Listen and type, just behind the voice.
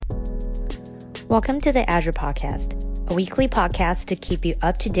Welcome to the Azure Podcast, a weekly podcast to keep you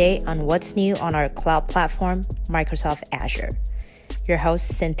up to date on what's new on our cloud platform, Microsoft Azure. Your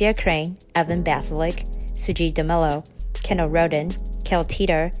hosts Cynthia Crane, Evan Basilik, Sujit DeMello, Kendall Roden, Kel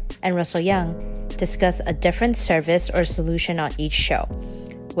Teeter, and Russell Young discuss a different service or solution on each show,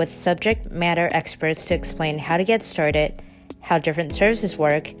 with subject matter experts to explain how to get started, how different services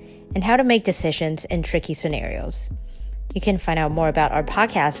work, and how to make decisions in tricky scenarios. You can find out more about our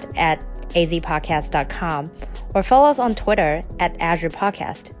podcast at azpodcast.com or follow us on Twitter at Azure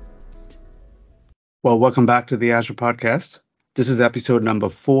Podcast. Well, welcome back to the Azure Podcast. This is episode number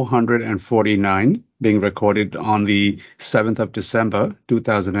 449, being recorded on the 7th of December,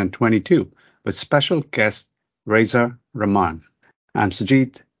 2022, with special guest Reza Rahman. I'm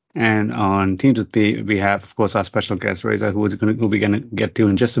Sujit, and on Teams with me, we have, of course, our special guest Reza, who we're going to get to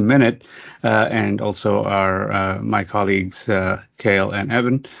in just a minute, and also my colleagues, Kale and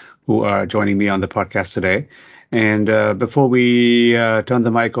Evan, who are joining me on the podcast today. And before we turn the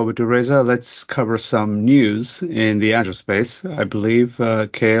mic over to Reza, let's cover some news in the Azure space. I believe,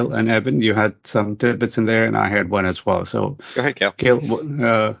 Kale and Evan, you had some tidbits in there, and I had one as well. So go ahead, Kale. Kale,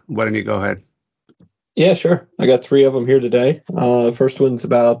 why don't you go ahead? Yeah, sure. I got three of them here today. First one's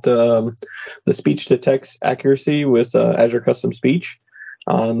about the speech-to-text accuracy with Azure Custom Speech.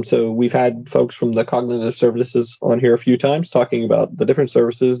 So we've had folks from the cognitive services on here a few times talking about the different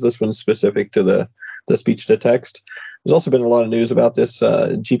services. This one's specific to the speech-to-text. There's also been a lot of news about this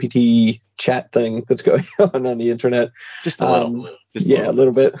GPT chat thing that's going on the internet. Just a little. A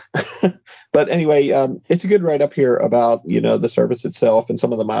little bit. But anyway, it's a good write-up here about, the service itself and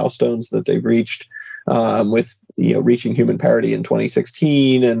some of the milestones that they've reached with, reaching human parity in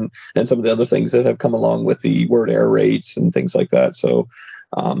 2016 and some of the other things that have come along with the word error rates and things like that. So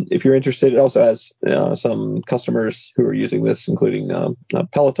if you're interested, it also has some customers who are using this, including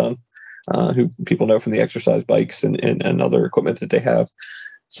Peloton, who people know from the exercise bikes and other equipment that they have.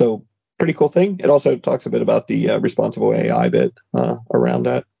 So pretty cool thing. It also talks a bit about the responsible AI bit around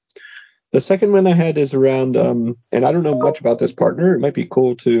that. The second one I had is around, and I don't know much about this partner. It might be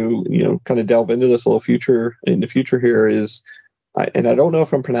cool to, kind of delve into this a little in the future here is, and I don't know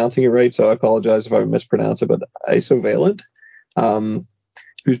if I'm pronouncing it right, so I apologize if I mispronounce it, but Isovalent,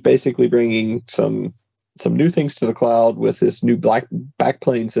 who's basically bringing some new things to the cloud with this new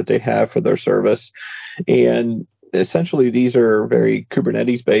backplanes that they have for their service. And essentially, these are very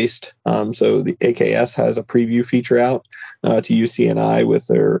Kubernetes based. So the AKS has a preview feature out to use CNI with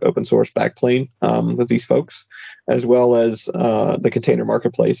their open source backplane with these folks, as well as the Container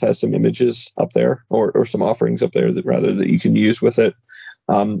Marketplace has some images up there or some offerings up there that you can use with it.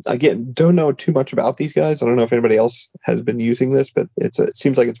 Again, don't know too much about these guys. I don't know if anybody else has been using this, but it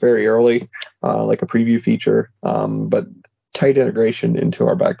seems like it's very early, like a preview feature, but tight integration into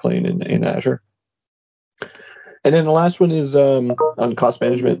our backplane in Azure. And then the last one is on cost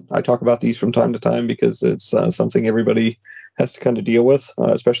management. I talk about these from time to time because it's something everybody has to kind of deal with,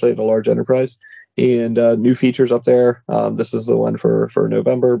 especially at a large enterprise. And new features up there. This is the one for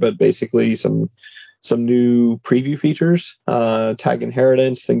November, but basically some new preview features, tag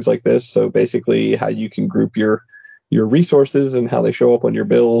inheritance, things like this. So basically how you can group your resources and how they show up on your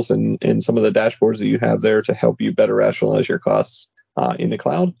bills and some of the dashboards that you have there to help you better rationalize your costs in the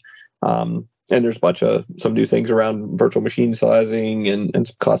cloud. And there's a bunch of some new things around virtual machine sizing and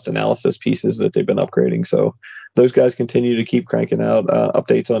some cost analysis pieces that they've been upgrading. So those guys continue to keep cranking out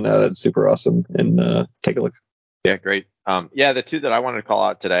updates on that. It's super awesome. And take a look. Yeah, great. The two that I wanted to call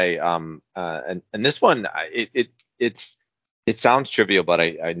out today, and this one, it sounds trivial, but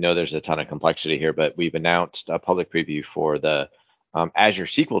I know there's a ton of complexity here. But we've announced a public preview for the Azure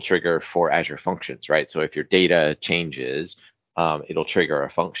SQL trigger for Azure Functions, right? So if your data changes, it'll trigger a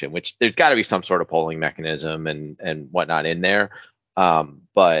function, which there's got to be some sort of polling mechanism and whatnot in there.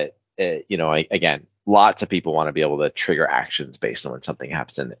 Again, lots of people want to be able to trigger actions based on when something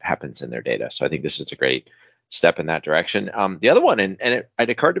happens in their data. So I think this is a great step in that direction. The other one, and it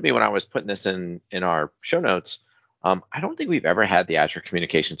occurred to me when I was putting this in our show notes, I don't think we've ever had the Azure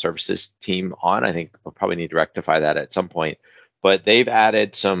Communication Services team on. I think we'll probably need to rectify that at some point. But they've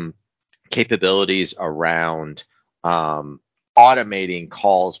added some capabilities around automating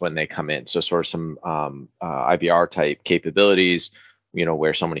calls when they come in. So sort of some IVR type capabilities,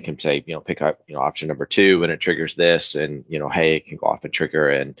 where somebody can say, pick up, option number 2 and it triggers this, and, hey, it can go off and trigger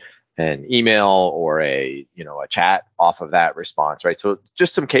an email or a chat off of that response, right? So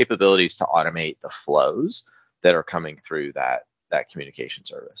just some capabilities to automate the flows that are coming through that communication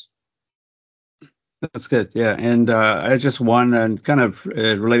service. That's good. Yeah. And I just one and kind of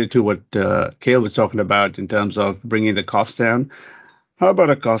related to what Kale was talking about in terms of bringing the cost down. How about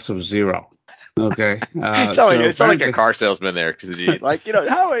a cost of zero? Okay. It's not like a car salesman there, because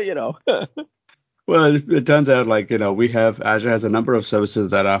how. Well, it turns out Azure has a number of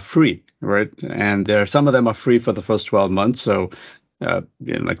services that are free, right? And some of them are free for the first 12 months. So,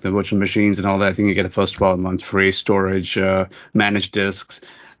 like the virtual machines and all that, I think you get the first 12 months free storage, managed disks.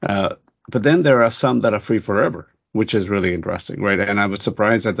 But then there are some that are free forever, which is really interesting, right? And I was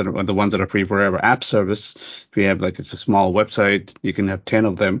surprised at the ones that are free forever. App service, if you have it's a small website, you can have 10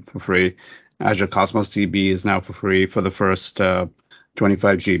 of them for free. Azure Cosmos DB is now for free for the first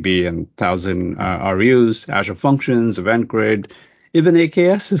 25 GB and 1,000 RUs. Azure Functions, Event Grid, even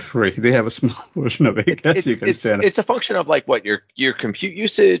AKS is free. They have a small version of AKS you can stand up. It's a function of what your compute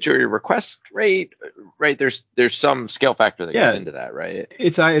usage or your request rate, right? There's some scale factor that goes into that, right?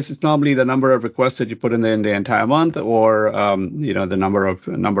 It's normally the number of requests that you put in the entire month, or the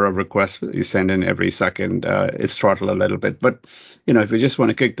number of requests you send in every second. It's throttled a little bit, but if you just want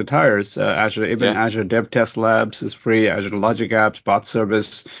to kick the tires, Azure Dev Test Labs is free. Azure Logic Apps, Bot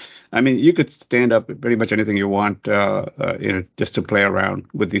Service. I mean, you could stand up pretty much anything you want, just to play around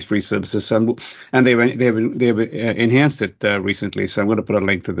with these free services. And they've enhanced it recently. So I'm going to put a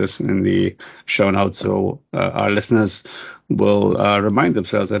link to this in the show notes, so our listeners will remind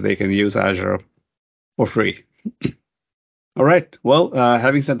themselves that they can use Azure for free. All right. Well,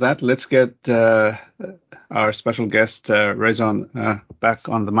 having said that, let's get our special guest, Reza, back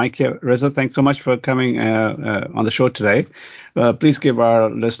on the mic here. Reza, thanks so much for coming on the show today. Please give our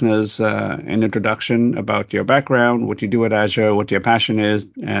listeners an introduction about your background, what you do at Azure, what your passion is,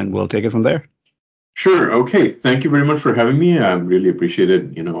 and we'll take it from there. Sure. Okay. Thank you very much for having me. I really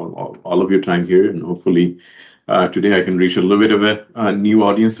appreciated, all of your time here, and hopefully today I can reach a little bit of a new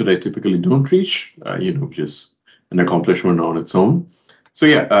audience that I typically don't reach, which is an accomplishment on its own. So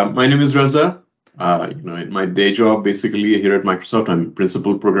my name is Reza. In my day job, basically here at Microsoft, I'm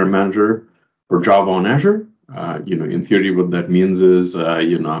principal program manager for Java on Azure. In theory, what that means is,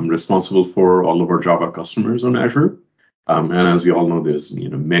 I'm responsible for all of our Java customers on Azure. And as we all know, there's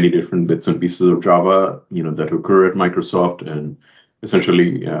many different bits and pieces of Java that occur at Microsoft, and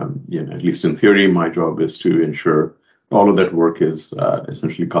essentially, at least in theory, my job is to ensure all of that work is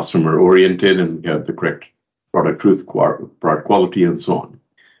essentially customer oriented and we have the correct product truth, product quality, and so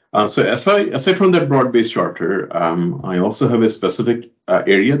on. So aside from that broad-based charter, I also have a specific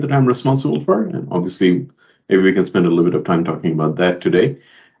area that I'm responsible for, and obviously maybe we can spend a little bit of time talking about that today.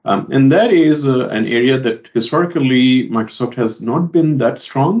 And that is an area that historically Microsoft has not been that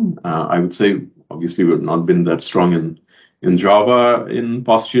strong. I would say, obviously, we've not been that strong in Java in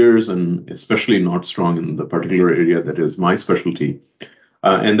past years, and especially not strong in the particular area that is my specialty.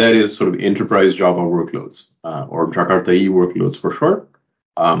 And that is sort of enterprise Java workloads, or Jakarta E workloads for short.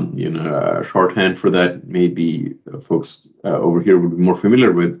 Shorthand for that, maybe folks over here would be more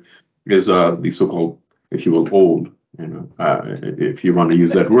familiar with, is the so-called, if you will, old, if you want to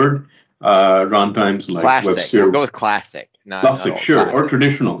use that word, runtimes like classic. WebSphere. We'll go with classic. Classic, sure, classic. Or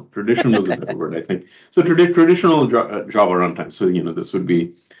traditional. Traditional is a better word, I think. So traditional Java runtime. So this would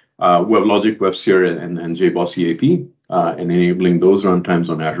be WebLogic, WebSphere, and JBoss EAP, and enabling those runtimes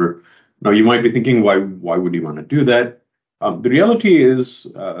on Azure. Now you might be thinking, why would you want to do that? The reality is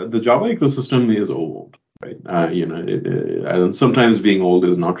the Java ecosystem is old, right? And sometimes being old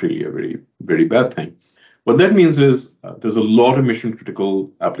is not really a very, very bad thing. What that means is there's a lot of mission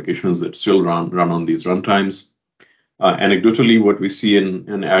critical applications that still run on these runtimes. Anecdotally, what we see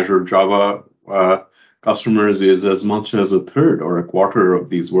in Azure Java customers is as much as a third or a quarter of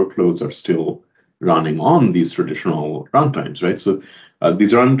these workloads are still running on these traditional runtimes, right? So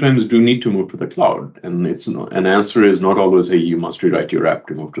these runtimes do need to move to the cloud, and an answer is not always, hey, you must rewrite your app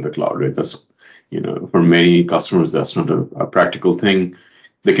to move to the cloud, right? That's for many customers that's not a practical thing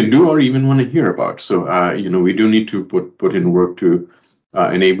they can do or even want to hear about. So we do need to put in work to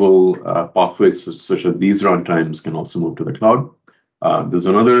enable pathways such that these runtimes can also move to the cloud. There's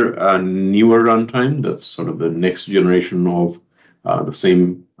another newer runtime that's sort of the next generation of the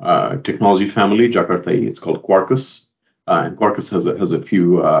same technology family, Jakarta. It's called Quarkus, and Quarkus has a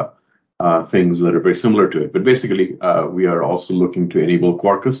few things that are very similar to it. But basically, we are also looking to enable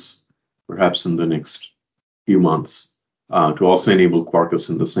Quarkus, perhaps in the next few months, to also enable Quarkus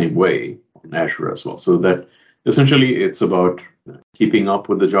in the same way on Azure as well. So that essentially it's about keeping up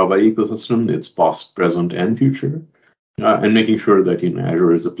with the Java ecosystem, its past, present, and future, and making sure that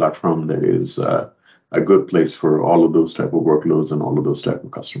Azure is a platform that is a good place for all of those type of workloads and all of those type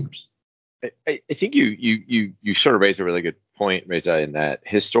of customers. I think you sort of raised a really good point, Reza, in that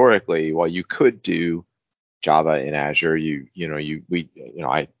historically, while you could do Java in Azure,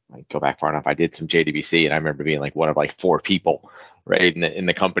 I go back far enough. I did some JDBC, and I remember being like one of like 4 people right? In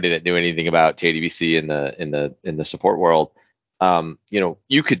the company that knew anything about JDBC in the support world,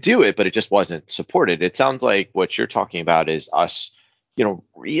 you could do it, but it just wasn't supported. It sounds like what you're talking about is us,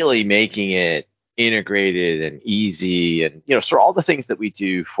 really making it integrated and easy, and sort of all the things that we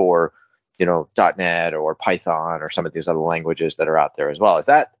do for .NET or Python or some of these other languages that are out there as well. Is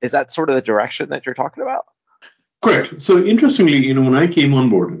that sort of the direction that you're talking about? Correct. So interestingly, when I came on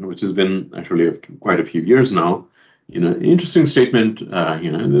board, which has been actually quite a few years now, interesting statement.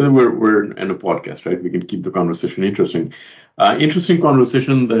 We're in a podcast, right? We can keep the conversation interesting. Interesting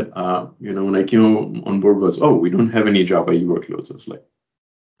conversation that when I came on board was, oh, we don't have any Java EE workloads. I was like,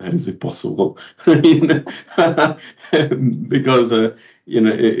 that is impossible, because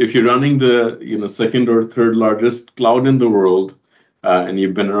if you're running the second or third largest cloud in the world, and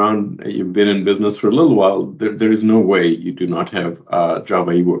you've been in business for a little while, there is no way you do not have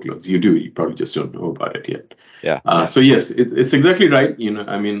Java EE workloads. You do, you probably just don't know about it yet. Yeah. So yes, it's exactly right.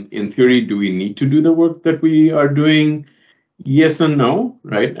 In theory, do we need to do the work that we are doing? Yes and no,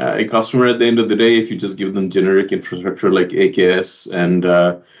 right? A customer at the end of the day, if you just give them generic infrastructure like AKS and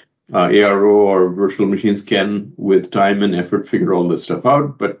ARO or virtual machines, can, with time and effort, figure all this stuff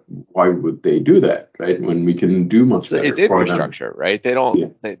out. But why would they do that, right? When we can do much better. It's infrastructure, right?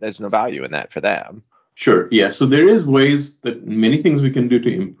 There's no value in that for them. Sure. Yeah. So there is ways that many things we can do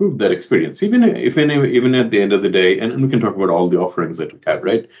to improve that experience, even at the end of the day, and we can talk about all the offerings that we have,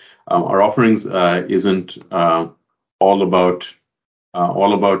 right? Our offerings isn't all about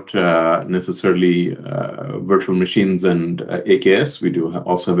necessarily virtual machines and AKS. We do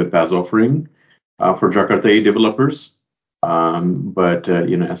also have a PaaS offering for Jakarta A developers. But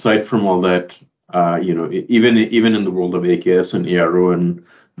aside from all that, even in the world of AKS and ARO and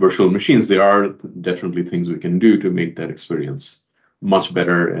virtual machines, there are definitely things we can do to make that experience much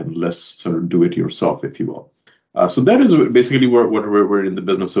better and less sort of do it yourself, if you will. So that is basically what we're in the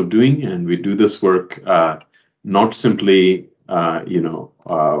business of doing, and we do this work not simply by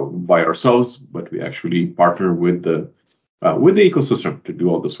ourselves, but we actually partner with the ecosystem to do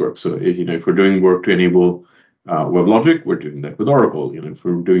all this work. So if we're doing work to enable WebLogic, we're doing that with Oracle. If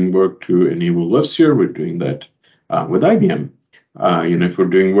we're doing work to enable WebSphere, we're doing that with IBM. If we're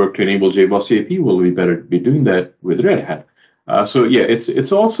doing work to enable JBoss AP, well, we better be doing that with Red Hat. So yeah,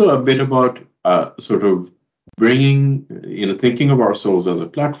 it's also a bit about sort of bringing, thinking of ourselves as a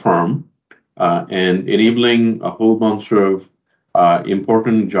platform and enabling a whole bunch of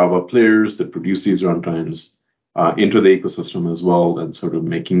important Java players that produce these runtimes into the ecosystem as well, and sort of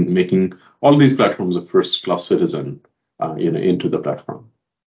making all these platforms a first-class citizen into the platform.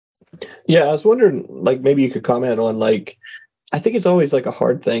 Yeah, I was wondering, maybe you could comment on, I think it's always a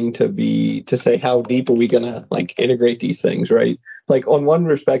hard thing to say how deep are we gonna integrate these things, right? On one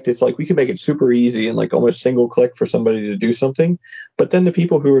respect, it's we can make it super easy and almost single click for somebody to do something, but then the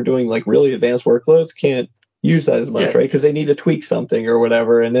people who are doing really advanced workloads can't use that as much, right? Because they need to tweak something or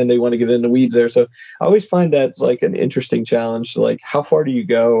whatever, and then they want to get in the weeds there. So I always find that's an interesting challenge. How far do you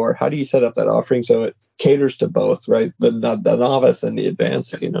go, or how do you set up that offering so it caters to both, right? The novice and the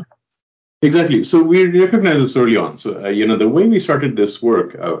advanced, Exactly. So we recognized this early on. So, the way we started this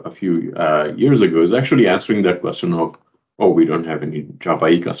work a few years ago is actually answering that question of, oh, we don't have any Java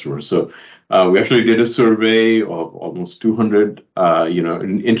EE customers. So we actually did a survey of almost 200, an long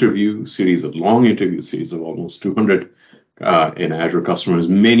interview series of almost 200 in Azure customers,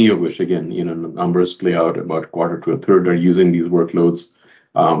 many of which, again, numbers play out about a quarter to a third are using these workloads.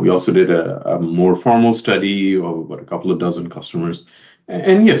 We also did a more formal study of about a couple of dozen customers.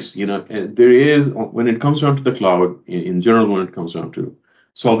 And yes, there is, when it comes down to the cloud, in general, when it comes down to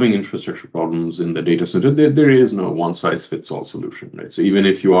solving infrastructure problems in the data center, there is no one-size-fits-all solution, right? So even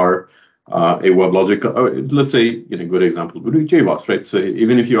if you are a WebLogic, let's say, a good example would be JBoss, right? So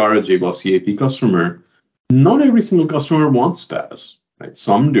even if you are a JBoss EAP customer, not every single customer wants PaaS, right?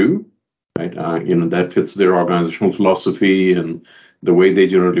 Some do, right? That fits their organizational philosophy and the way they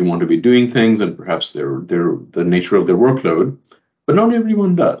generally want to be doing things, and perhaps the nature of their workload. But not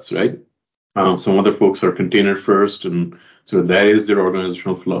everyone does, right? Some other folks are container first, and so that is their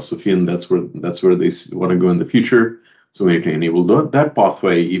organizational philosophy, and that's where they want to go in the future. So we need to enable that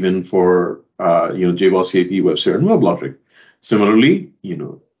pathway even for JBoss AP, WebSphere, and WebLogic. Similarly,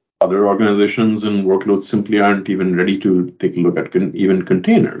 other organizations and workloads simply aren't even ready to take a look at even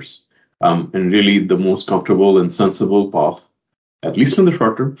containers. And really, the most comfortable and sensible path, at least in the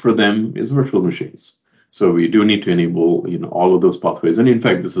short term, for them is virtual machines. So we do need to enable, all of those pathways. And in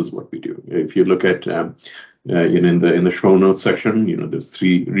fact, this is what we do. If you look at, in the show notes section, there's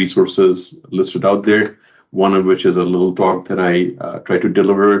 3 resources listed out there. One of which is a little talk that I try to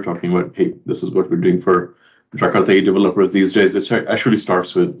deliver, talking about, hey, this is what we're doing for Jakarta developers these days, it actually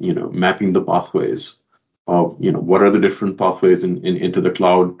starts with mapping the pathways of what are the different pathways into the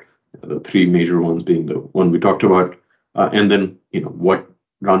cloud, the three major ones being the one we talked about, and then what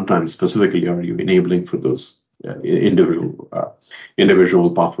runtime specifically are you enabling for those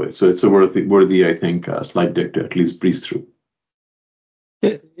individual pathways. So it's a worthy I think slide deck to at least breeze through.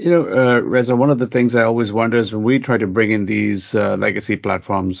 Reza, one of the things I always wonder is when we try to bring in these legacy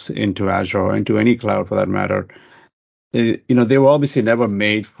platforms into Azure or into any cloud for that matter, they were obviously never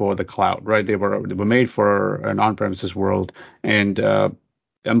made for the cloud, right? They were made for an on-premises world, and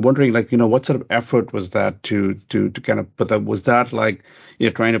I'm wondering, what sort of effort was that to kind of put that? Was that like you're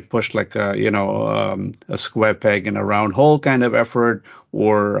trying to push like a square peg in a round hole kind of effort,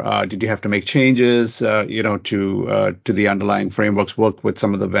 or did you have to make changes, to the underlying frameworks? Work with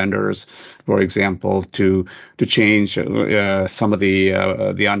some of the vendors, for example, to change some of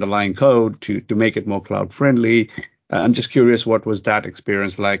the underlying code to make it more cloud friendly. I'm just curious, what was that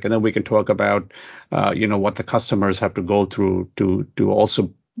experience like? And then we can talk about, what the customers have to go through to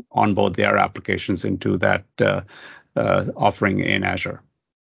also onboard their applications into that offering in Azure.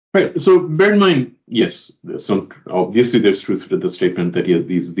 Right. So bear in mind, yes, obviously there's truth to the statement that yes,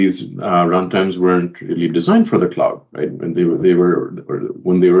 these runtimes weren't really designed for the cloud, right? When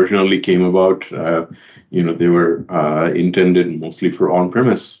when they originally came about, they were intended mostly for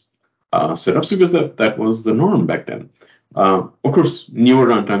on-premise setups because that was the norm back then. Of course, newer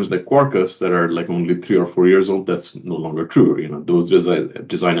runtimes like Quarkus that are like only 3 or 4 years old, that's no longer true. Those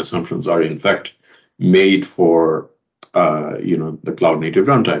design assumptions are in fact made for the cloud native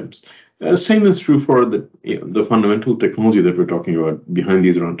runtimes. Same is true for the fundamental technology that we're talking about behind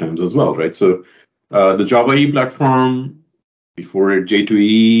these runtimes as well, right? So the Java EE platform, before it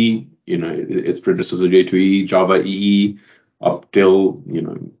J2EE, its predecessor J2EE, Java EE, up till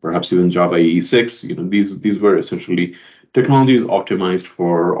perhaps even Java EE6, these were essentially technologies optimized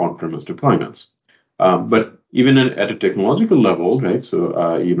for on-premise deployments. But even at a technological level, right?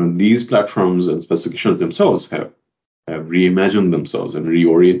 So these platforms and specifications themselves have reimagined themselves and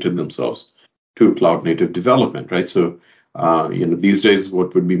reoriented themselves to cloud native development, right? So these days,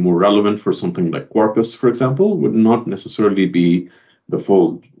 what would be more relevant for something like Quarkus, for example, would not necessarily be the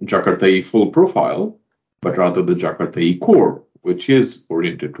full Jakarta EE full profile, but rather the Jakarta EE core, which is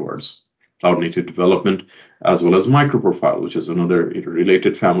oriented towards cloud native development, as well as microprofile, which is another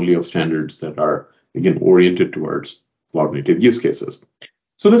related family of standards that are, again, oriented towards cloud native use cases.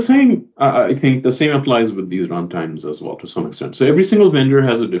 So I think the same applies with these runtimes as well to some extent. So every single vendor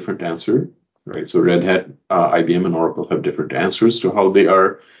has a different answer, right? So Red Hat, IBM, and Oracle have different answers to how they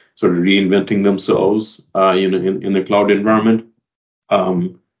are sort of reinventing themselves, in the cloud environment.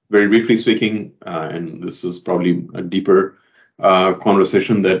 Very briefly speaking, and this is probably a deeper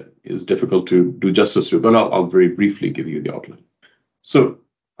conversation that is difficult to do justice to, but I'll very briefly give you the outline. So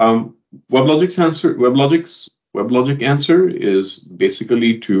WebLogic's answer is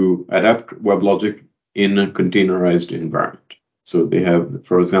basically to adapt WebLogic in a containerized environment. So they have,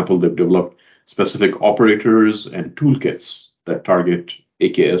 for example, they've developed specific operators and toolkits that target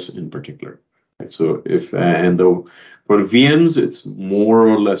AKS in particular. Right? So for VMs, it's more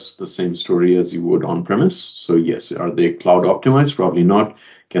or less the same story as you would on-premise. So yes, are they cloud optimized? Probably not.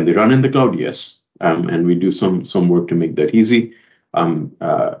 Can they run in the cloud? Yes. And we do some work to make that easy.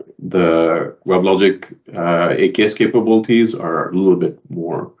 The WebLogic AKS capabilities are a little bit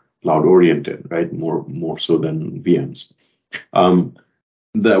more cloud oriented, right? More so than VMs.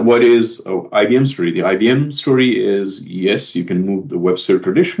 What is IBM story? The IBM story is, yes, you can move the WebSphere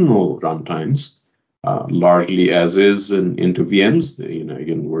traditional runtimes largely as is into VMs.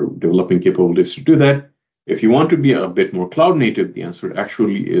 Again, we're developing capabilities to do that. If you want to be a bit more cloud native, the answer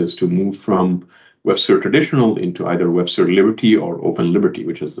actually is to move from WebSphere traditional into either WebSphere Liberty or Open Liberty,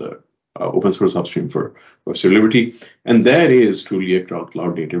 which is the open source upstream for WebSphere Liberty. And that is truly a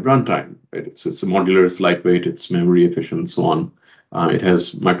cloud native runtime. Right? It's a modular, it's lightweight, it's memory efficient, and so on. It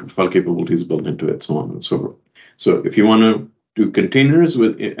has microprofile capabilities built into it, so on and so forth. So if you want to do containers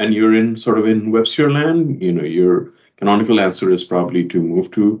and you're in WebSphere land, your canonical answer is probably to move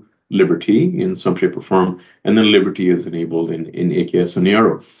to Liberty in some shape or form, and then Liberty is enabled in AKS and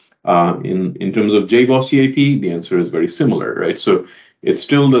Arrow. In terms of JBoss EAP, the answer is very similar, right? So it's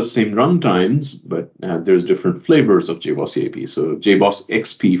still the same runtimes, but there's different flavors of JBoss EAP. So JBoss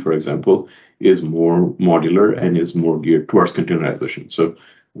XP, for example, is more modular and is more geared towards containerization. So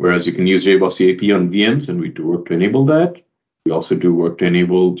whereas you can use JBoss EAP on VMs, and we do work to enable that, we also do work to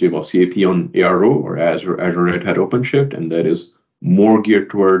enable JBoss EAP on ARO or Azure Red Hat OpenShift, and that is more geared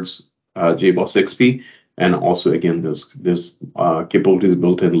towards JBoss XP. And also, again, there's capabilities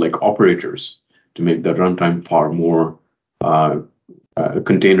built in like operators to make the runtime far more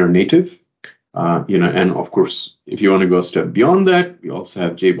container native. And of course, if you want to go a step beyond that, we also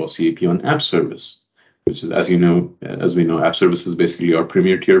have JBoss CAP on App Service, which is, as we know, App Service is basically our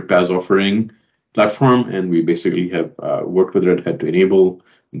premier tier PaaS offering platform, and we basically have worked with Red Hat to enable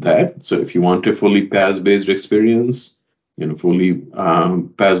that. So if you want a fully PaaS-based experience, fully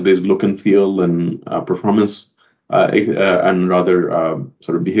PaaS-based look and feel and performance, and rather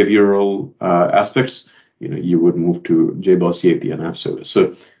sort of behavioral aspects, you would move to JBoss CAP and App Service.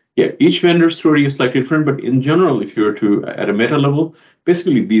 So yeah, each vendor's story is slightly different, but in general, if you were to, at a meta level,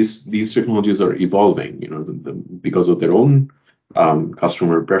 basically these technologies are evolving, because of their own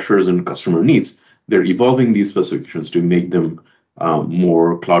customer pressures and customer needs. They're evolving these specifications to make them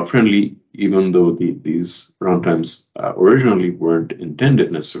more cloud friendly, even though these runtimes originally weren't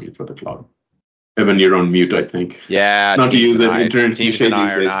intended necessarily for the cloud. Evan, you're on mute, I think. Yeah, not to use that internet Teams cliche and I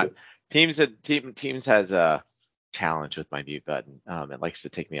these are days, not. but- Teams has a challenge with my mute button. It likes to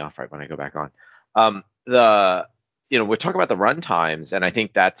take me off right when I go back on. We're talking about the runtimes, and I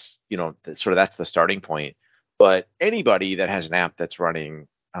think that's that's the starting point. But anybody that has an app that's running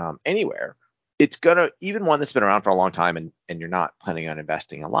anywhere, it's gonna, even one that's been around for a long time and you're not planning on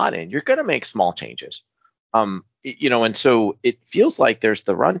investing a lot in, you're gonna make small changes. And so it feels like there's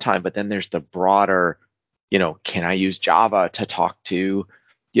the runtime, but then there's the broader, can I use Java to talk to,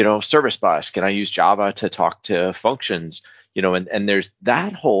 service bus? Can I use Java to talk to functions? And there's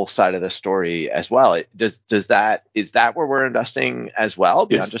that whole side of the story as well. Is that where we're investing as well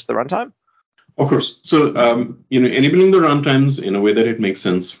beyond Yes. just the runtime? Of course. So, enabling the runtimes in a way that it makes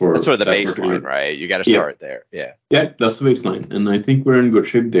sense for That's sort of the that baseline, right? You got to start there. Yeah. Yeah, that's the baseline, and I think we're in good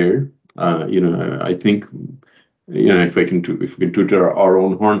shape there. I think, if we can toot our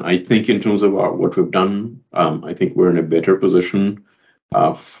own horn, I think in terms of what we've done, I think we're in a better position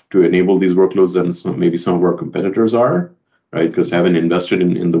to enable these workloads than maybe some of our competitors are, right? Because haven't invested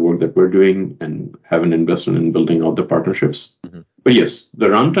in the work that we're doing and haven't invested in building out the partnerships. Mm-hmm. But yes, the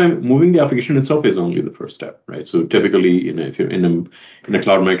runtime, moving the application itself is only the first step, right? So typically, if you're in a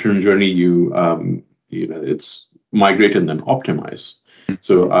cloud migration journey, it's migrate and then optimize.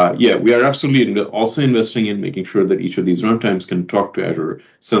 So we are absolutely also investing in making sure that each of these runtimes can talk to Azure,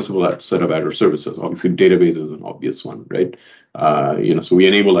 sensible set of Azure services. Obviously, database is an obvious one, right? So we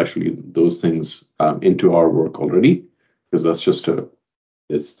enable actually those things into our work already, because that's just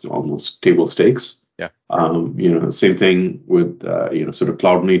it's almost table stakes. Yeah. Same thing with sort of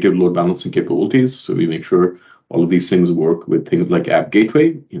cloud native load balancing capabilities. So we make sure all of these things work with things like App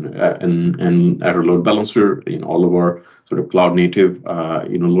Gateway, and Azure Load Balancer, all of our sort of cloud native,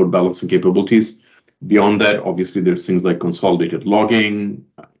 load balancing capabilities. Beyond that, obviously, there's things like consolidated logging,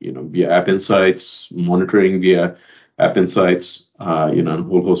 via App Insights, monitoring via App Insights, and a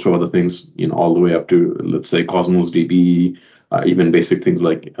whole host of other things, all the way up to, let's say, Cosmos DB, even basic things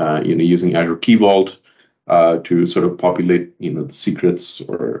like, using Azure Key Vault to sort of populate, the secrets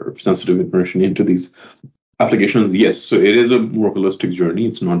or sensitive information into these applications. Yes, so it is a more holistic journey.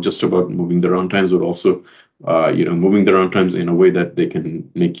 It's not just about moving the runtimes, but also, moving the runtimes in a way that they can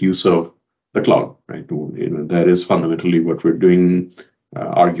make use of the cloud, right? That is fundamentally what we're doing.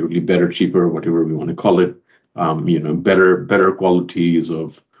 Arguably better, cheaper, whatever we want to call it. Better qualities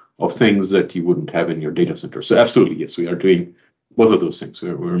of things that you wouldn't have in your data center. So absolutely, yes, we are doing both of those things.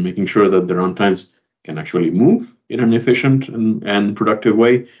 We're making sure that the runtimes can actually move in an efficient and productive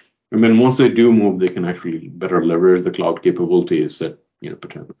way. And then once they do move, they can actually better leverage the cloud capabilities that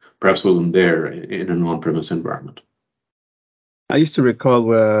perhaps wasn't there in an on-premise environment. I used to recall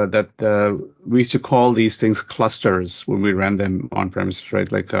that we used to call these things clusters when we ran them on premises,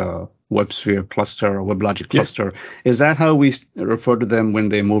 right? Like a WebSphere cluster or WebLogic cluster. Yes. Is that how we refer to them when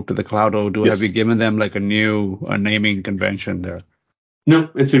they move to the cloud, or have we given them like a new naming convention there? No,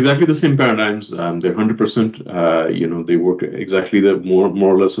 it's exactly the same paradigms. They're 100%. They work exactly more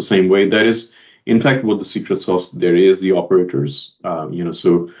or less the same way. That is, in fact, what the secret sauce there is. The operators.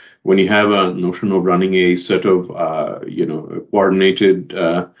 So when you have a notion of running a set of coordinated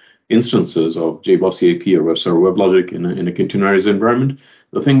instances of JBoss CAP or WebLogic in a containerized environment,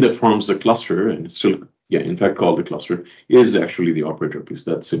 the thing that forms the cluster, and it's still in fact called the cluster, is actually the operator piece.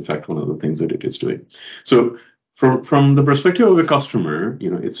 That's in fact one of the things that it is doing. So from the perspective of a customer,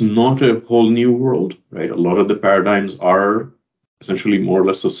 it's not a whole new world, right? A lot of the paradigms are essentially more or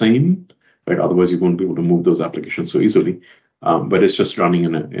less the same, right? Otherwise, you won't be able to move those applications so easily. But it's just running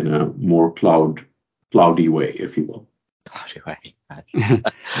in a more cloudy way, if you will. Cloudy way. I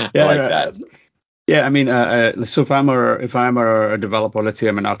Yeah, like that. Yeah, I mean, so if I'm a developer, let's say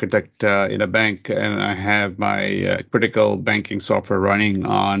I'm an architect in a bank, and I have my critical banking software running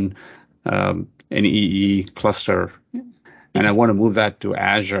on an EE cluster, and I want to move that to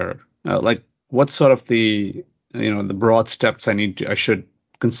Azure. Like, what sort of the broad steps I should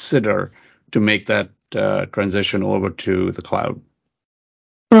consider to make that transition over to the cloud?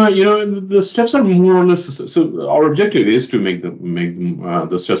 The steps are more or less so. Our objective is to make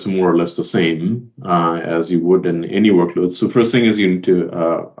the steps more or less the same as you would in any workload. So first thing is you need to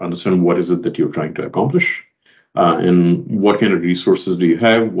understand what is it that you're trying to accomplish, and what kind of resources do you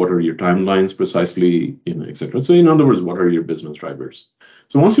have? What are your timelines precisely, etc. So in other words, what are your business drivers?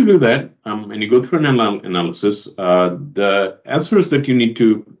 So once you do that, and you go through an analysis, the answers that you need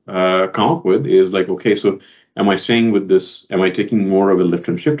to come up with is like, okay, so am I staying with this? Am I taking more of a lift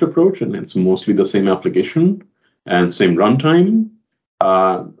and shift approach, and it's mostly the same application and same runtime?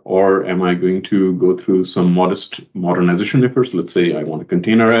 Or am I going to go through some modest modernization efforts? Let's say I want to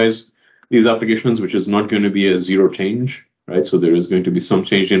containerize these applications, which is not going to be a zero change, right? So there is going to be some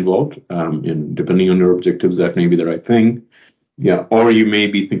change involved, and depending on your objectives, that may be the right thing. Yeah, or you may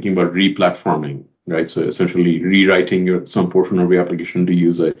be thinking about re-platforming, right? So essentially rewriting some portion of your application to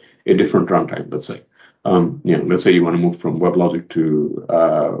use a different runtime, let's say. Let's say you want to move from WebLogic to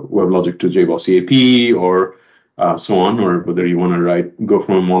JBoss EAP or so on, or whether you want to go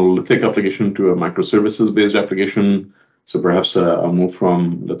from a monolithic application to a microservices-based application. So perhaps a move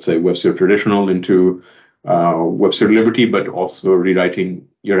from, let's say, WebSphere Traditional into WebSphere Liberty, but also rewriting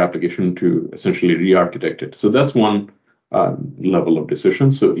your application to essentially re-architect it. So that's one level of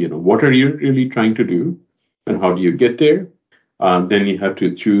decision. So, what are you really trying to do, and how do you get there? Then you have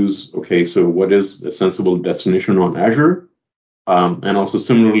to choose, okay, so what is a sensible destination on Azure? And also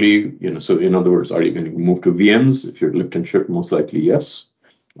similarly, so in other words, are you going to move to VMs? If you're lift and shift, most likely yes.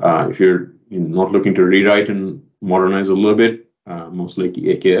 If you're not looking to rewrite and modernize a little bit, most likely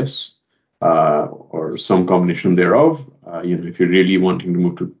AKS or some combination thereof. If you're really wanting to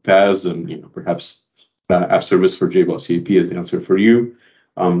move to PaaS, and perhaps App Service for JBoss EAP is the answer for you.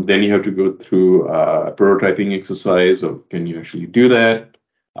 Then you have to go through a prototyping exercise of can you actually do that?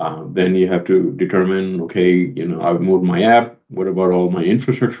 Then you have to determine, okay, I've moved my app. What about all my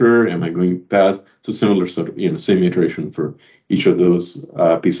infrastructure? Am I going PaaS? So similar sort of, same iteration for each of those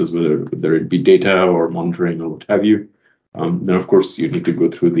pieces, whether it be data or monitoring or what have you. Then, of course, you need to go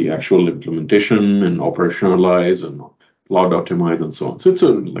through the actual implementation and operationalize and cloud optimize and so on. So it's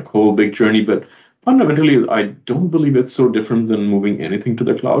a whole big journey, but fundamentally, I don't believe it's so different than moving anything to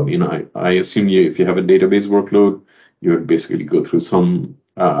the cloud. I assume if you have a database workload, you would basically go through some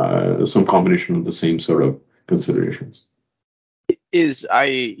combination of the same sort of considerations.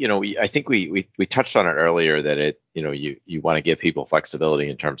 I think we touched on it earlier that you want to give people flexibility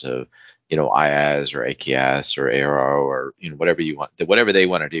in terms of IaaS or AKS or ARO or whatever you want, whatever they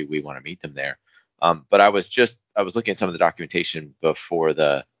want to do, we want to meet them there. But I was looking at some of the documentation before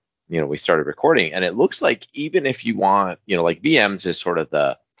we started recording, and it looks like even if you want, like VMs is sort of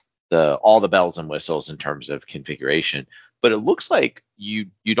the all the bells and whistles in terms of configuration, but it looks like you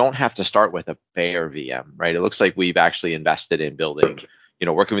don't have to start with a bare VM, right? It looks like we've actually invested in building,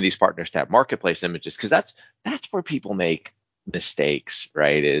 working with these partners to have marketplace images, because that's where people make mistakes,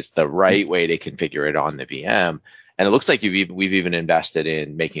 right? Is the right way to configure it on the VM. And it looks like we've even invested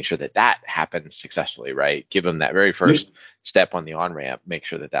in making sure that happens successfully, right? Give them that very first step on the on-ramp, make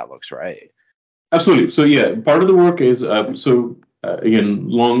sure that looks right. Absolutely. So yeah, part of the work is, again,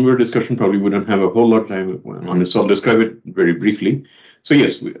 longer discussion probably wouldn't have a whole lot of time on it, so I'll describe it very briefly. So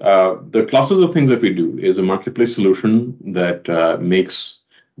yes, the classes of things that we do is a marketplace solution that makes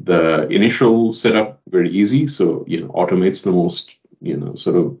the initial setup very easy. So, automates the most,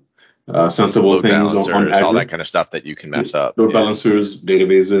 sort of sensible load things on Azure. All that kind of stuff that you can mess up. Load balancers,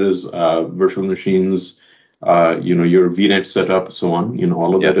 databases, virtual machines, your VNet setup, so on.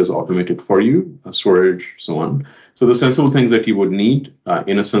 All of that is automated for you, storage, so on. So the sensible things that you would need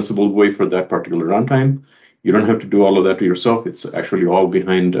in a sensible way for that particular runtime, you don't have to do all of that yourself. It's actually all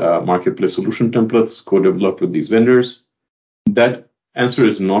behind marketplace solution templates co-developed with these vendors. That answer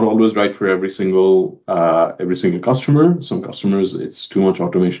is not always right for every single customer. Some customers, it's too much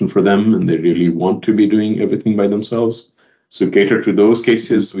automation for them, and they really want to be doing everything by themselves. So cater to those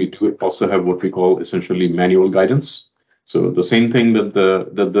cases, we do also have what we call essentially manual guidance. So the same thing that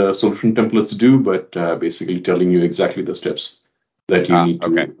the solution templates do, but basically telling you exactly the steps that you need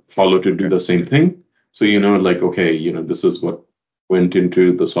to follow to do the same thing. So this is what went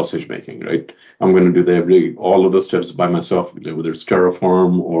into the sausage making, right? I'm going to do all of the steps by myself, whether it's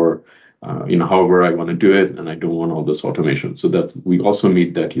Terraform or however I want to do it, and I don't want all this automation. So that we also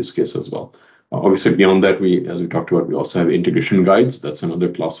meet that use case as well. Obviously, beyond that, as we talked about, we also have integration guides. That's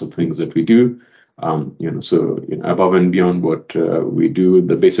another class of things that we do. Above and beyond what we do,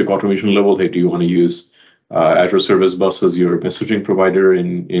 the basic automation level. Hey, do you want to use Azure Service Bus as your messaging provider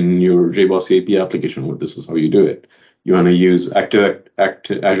in your JBoss API application? Well, this is how you do it. You want to use Azure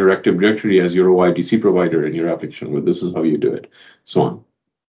Active Directory as your OIDC provider in your application? Well, this is how you do it. So on.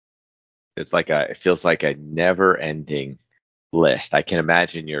 It feels like a never-ending list. I can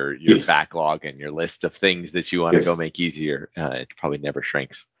imagine your backlog and your list of things that you want to go make easier. It probably never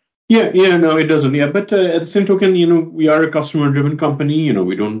shrinks. No, it doesn't. Yeah, but at the same token, we are a customer-driven company.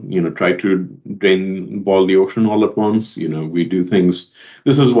 We don't, try to boil the ocean all at once. We do things.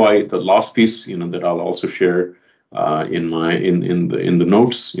 This is why the last piece, that I'll also share in the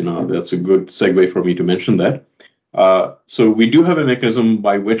notes. That's a good segue for me to mention that. So we do have a mechanism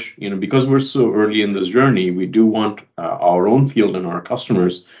by which, because we're so early in this journey, we do want our own field and our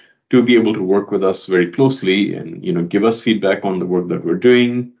customers to be able to work with us very closely and, give us feedback on the work that we're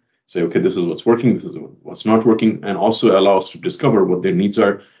doing. Say, okay, this is what's working, this is what's not working, and also allow us to discover what their needs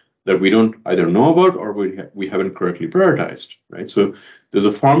are that we don't either know about or we haven't correctly prioritized, right? So there's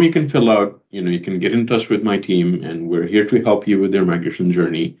a form you can fill out. You can get in touch with my team, and we're here to help you with their migration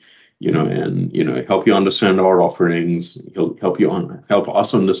journey. Help you understand our offerings, help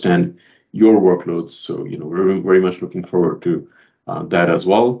us understand your workloads. So, we're very much looking forward to that as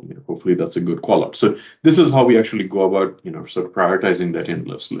well. Hopefully that's a good call out. So this is how we actually go about, sort of prioritizing that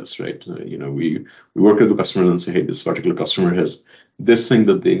endless list, right? We work with the customer and say, hey, this particular customer has this thing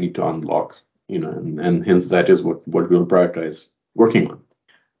that they need to unlock, and hence that is what we'll prioritize working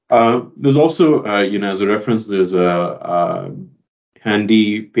on. There's also, as a reference, there's a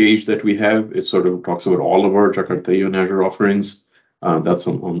handy page that we have. It sort of talks about all of our Jakarta and Azure offerings. That's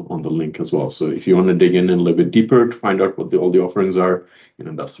on the link as well. So if you want to dig in a little bit deeper to find out what all the offerings are,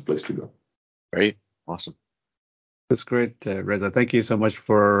 that's the place to go. Great. Awesome. That's great, Reza. Thank you so much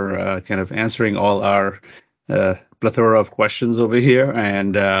for kind of answering all our plethora of questions over here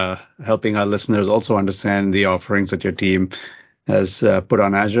and helping our listeners also understand the offerings that your team has put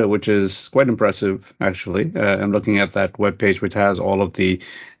on Azure, which is quite impressive, actually. I'm looking at that webpage, which has all of the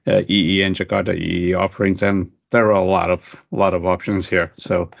EE and Jakarta EE offerings, and there are a lot of options here.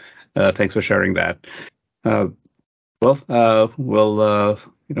 So thanks for sharing that. We'll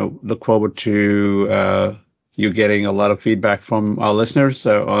look forward to you getting a lot of feedback from our listeners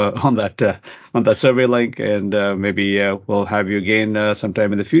on that survey link, and maybe we'll have you again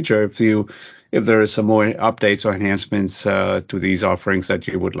sometime in the future if there is some more updates or enhancements to these offerings that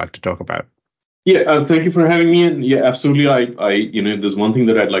you would like to talk about. Yeah, thank you for having me. And yeah, absolutely. There's one thing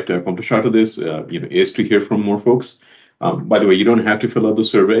that I'd like to accomplish out of this, is to hear from more folks. By the way, you don't have to fill out the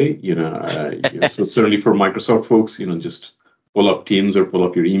survey. So certainly for Microsoft folks, just pull up Teams or pull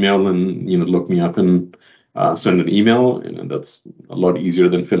up your email and look me up and send an email. And that's a lot easier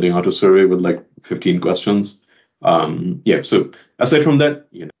than filling out a survey with like 15 questions. So aside from that,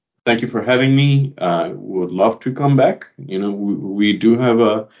 thank you for having me. Would love to come back. We do have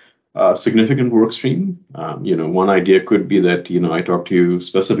a significant work stream. One idea could be that, I talk to you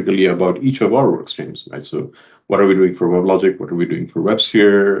specifically about each of our work streams, right? So what are we doing for WebLogic? What are we doing for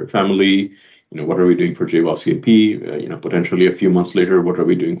WebSphere family? What are we doing for JBoss AP? Potentially a few months later, what are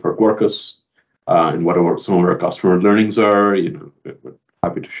we doing for Quarkus? And what some of our customer learnings are, we're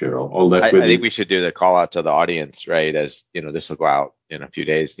happy to share all that with you. I think we should do the call out to the audience, right? As this will go out in a few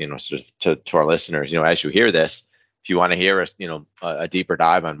days, sort of to our listeners, as you hear this, if you want to hear a deeper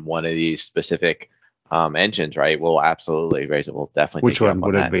dive on one of these specific engines, right? We'll absolutely raise it. We'll definitely Which one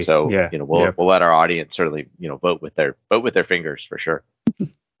would it be? So we'll let our audience certainly vote with their fingers for sure.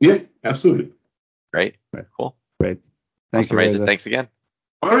 Yeah, absolutely. Great. Cool. Great. Thanks, awesome, Reza. Thanks again.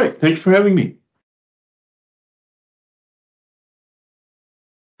 All right. Thank you for having me.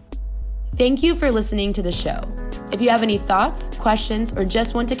 Thank you for listening to the show. If you have any thoughts, questions, or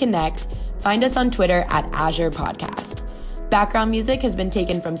just want to connect, find us on Twitter at Azure Podcast. Background music has been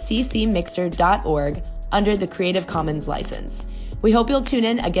taken from ccmixer.org under the Creative Commons license. We hope you'll tune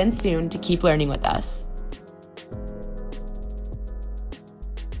in again soon to keep learning with us.